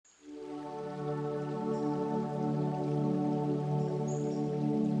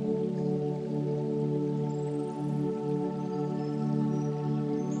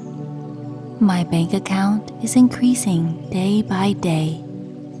My bank account is increasing day by day.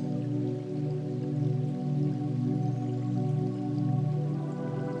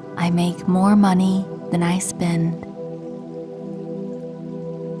 I make more money than I spend.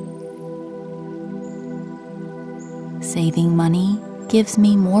 Saving money gives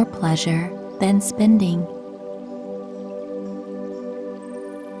me more pleasure than spending.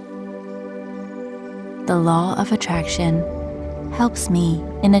 The law of attraction helps me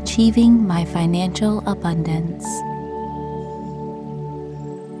in achieving my financial abundance.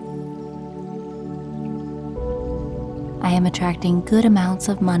 I am attracting good amounts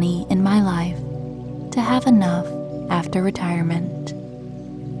of money in my life to have enough after retirement.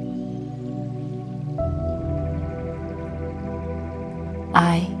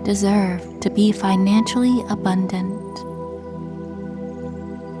 I deserve to be financially abundant.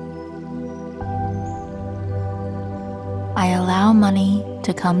 I allow money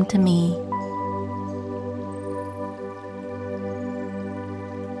to come to me.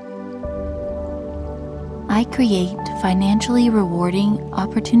 I create financially rewarding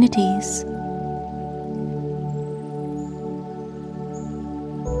opportunities.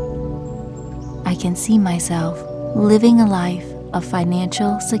 I can see myself living a life of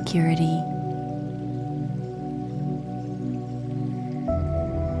financial security.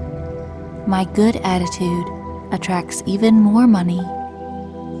 My good attitude attracts even more money.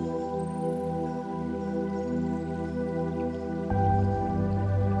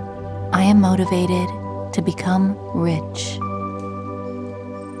 I am motivated to become rich.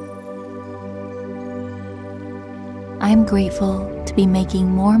 I am grateful to be making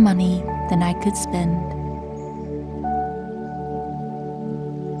more money than I could spend.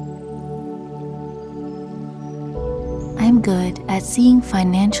 I am good at seeing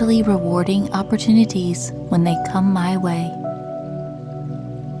financially rewarding opportunities when they come my way.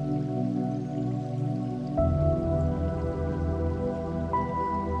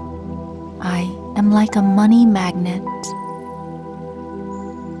 I am like a money magnet.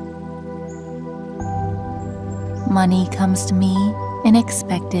 Money comes to me in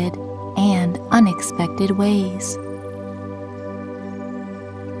expected and unexpected ways.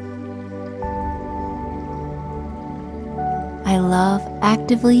 I love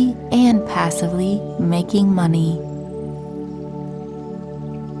actively and passively making money.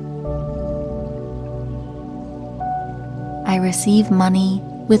 I receive money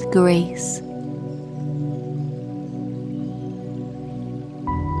with grace.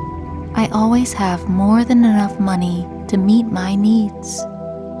 I always have more than enough money to meet my needs.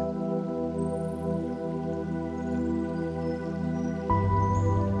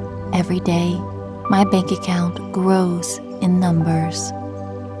 Every day, my bank account grows in numbers.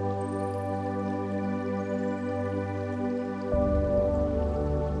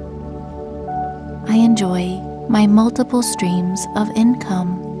 I enjoy my multiple streams of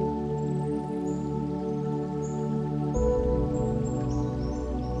income.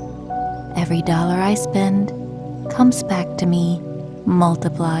 Every dollar I spend comes back to me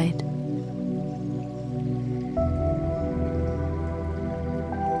multiplied.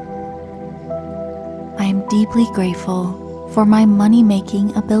 I am deeply grateful for my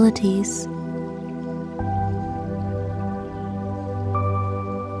money-making abilities.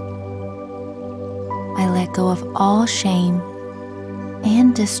 I let go of all shame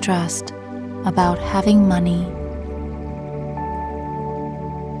and distrust about having money.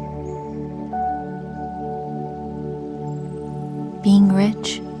 Being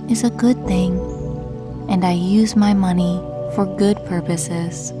rich is a good thing, and I use my money for good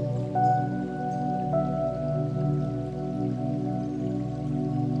purposes.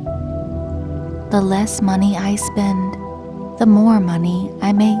 The less money I spend, the more money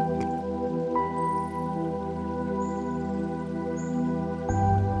I make.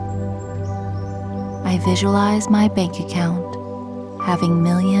 I visualize my bank account having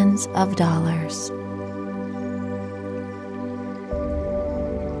millions of dollars.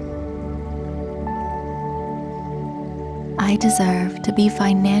 I deserve to be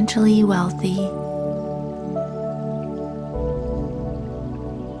financially wealthy.